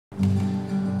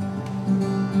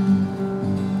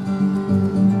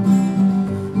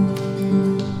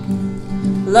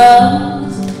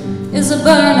Love is a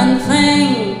burning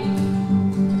thing,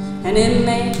 and it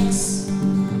makes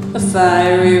a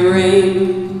fiery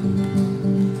ring.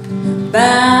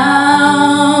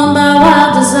 Bound by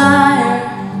wild desire,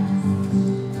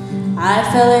 I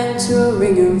fell into a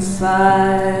ring of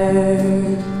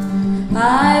fire.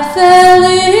 I fell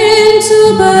into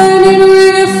a burning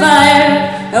ring of fire.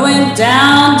 I went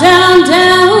down, down,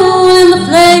 down, and the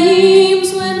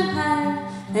flames went higher.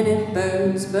 And it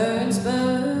burns, burns,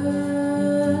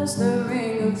 burns, the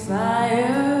ring of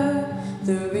fire,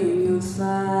 the ring of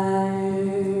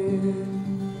fire.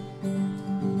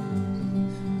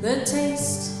 The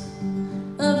taste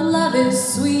of love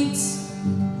is sweet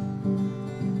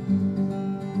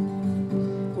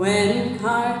when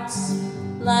hearts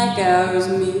like ours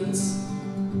meet.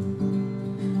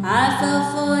 I fell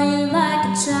for you like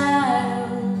a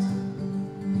child.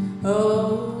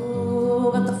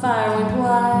 Oh, but the fire went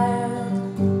wild.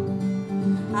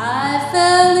 I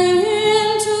fell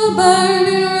into a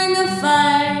burning ring of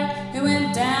fire. It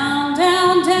went down,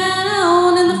 down,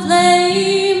 down, and the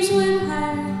flames went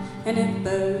higher, and it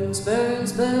burned.